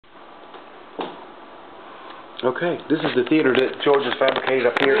Okay, this is the theater that George has fabricated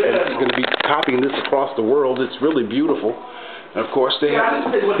up here, and he's going to be copying this across the world. It's really beautiful. And of course, they have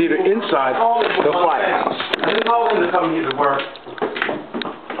the theater inside the Firehouse. I didn't call him to come here to work.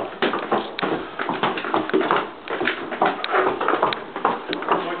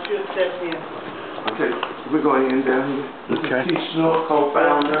 What's your step here? Okay, we're going in down here. Okay. He's no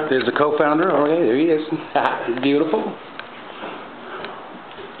co-founder. There's the co-founder. Oh, yeah, there he is. Beautiful.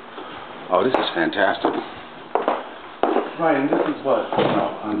 Oh, this is fantastic. Right, and this is what?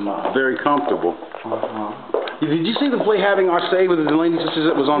 I'm Very comfortable. Did you see the play Having Our Say with the Delaney sisters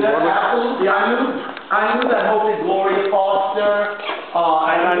that was on Broadway? Absolutely. I knew that Hope and Gloria Foster,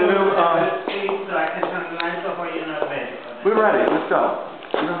 and I knew, we're ready, let's go.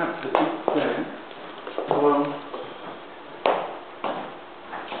 You don't have to keep saying.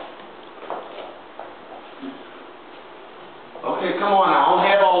 Okay, come on now, I don't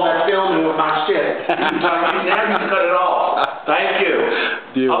have all that filming with my shit. Now you cut it off. Thank you.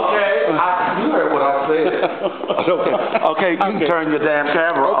 Beautiful. Okay, you heard what I said. Okay. Okay, you can turn your damn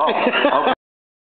camera off. Okay.